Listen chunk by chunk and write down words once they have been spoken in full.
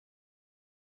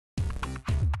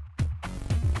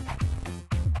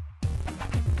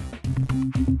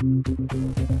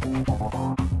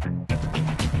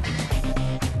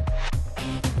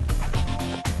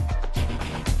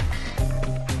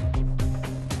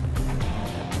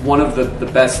One of the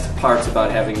best parts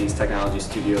about having these technology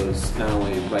studios, not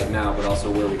only right now, but also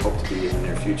where we hope to be in the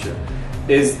near future,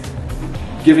 is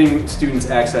giving students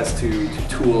access to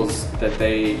tools that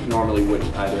they normally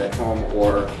wouldn't, either at home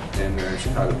or in their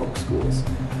Chicago public schools.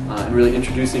 And really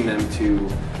introducing them to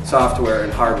software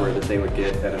and hardware that they would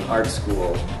get at an art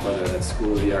school, whether that's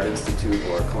School of the Art Institute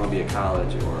or Columbia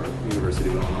College or University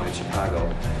of Illinois in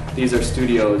Chicago. These are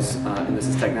studios, and this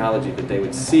is technology that they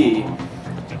would see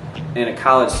in a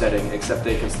college setting, except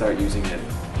they can start using it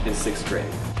in 6th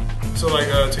grade. So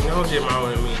technology at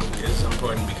Marwen to me is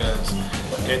important because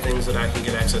there are things that I can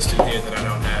get access to here that I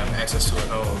don't have access to at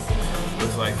home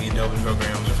with like the Adobe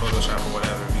programs or Photoshop or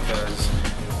whatever, because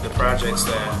the projects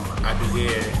that I do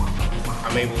here,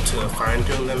 I'm able to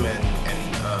fine-tune them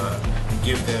and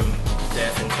give them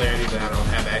depth and clarity that I don't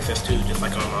have access to just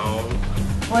like on my own.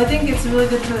 Well, I think it's really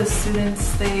good for the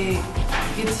students. They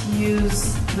get to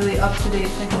use really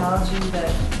up-to-date technology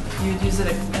that you would use at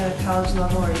a college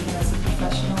level or even as a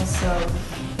professional, so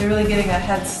they're really getting a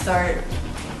head start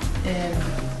in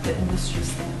the industry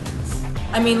standards.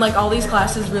 I mean, like, all these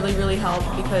classes really help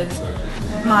because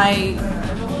my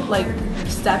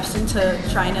steps into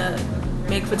trying to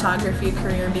make photography a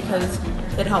career, because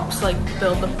it helps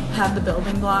have the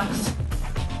building blocks.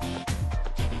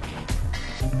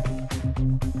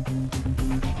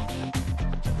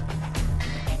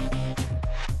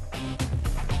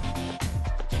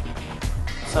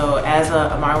 So as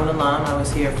a Marwen alum, I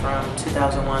was here from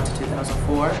 2001 to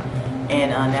 2004,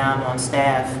 and now I'm on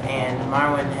staff, and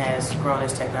Marwen has grown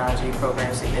its technology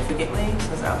program significantly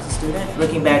since I was a student.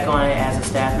 Looking back on it as a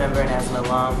staff member and as an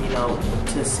alum,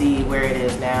 to see where it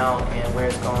is now and where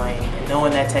it's going, and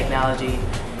knowing that technology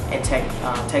and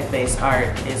tech-based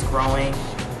art is growing,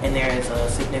 and there is a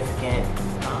significant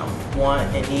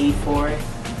want and need for it.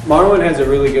 Marwen has a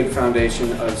really good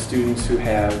foundation of students who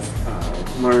have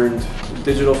learned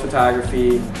digital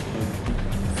photography,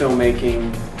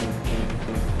 filmmaking,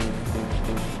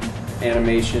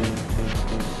 animation,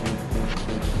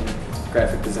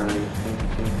 graphic design,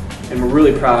 and we're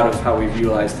really proud of how we've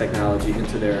utilized technology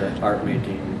into their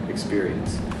art-making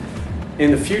experience. In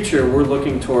the future, we're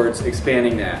looking towards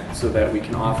expanding that so that we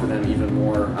can offer them even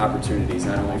more opportunities,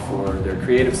 not only for their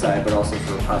creative side, but also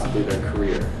for possibly their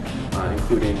career,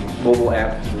 including mobile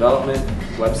app development,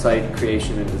 website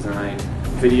creation and design,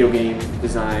 video game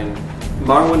design.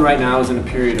 Marwen right now is in a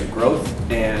period of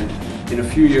growth, and in a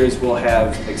few years we'll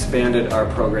have expanded our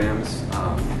programs,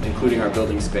 including our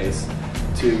building space,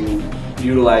 to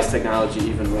utilize technology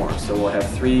even more. So we'll have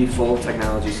 3 full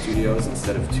technology studios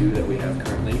instead of 2 that we have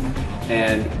currently,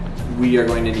 and we are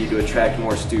going to need to attract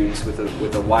more students with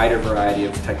a wider variety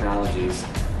of technologies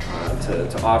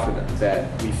to offer them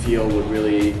that we feel would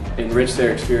really enrich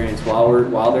their experience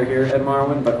while they're here at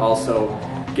Marwen, but also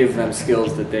give them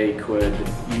skills that they could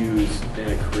use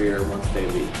in a career once they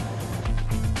leave.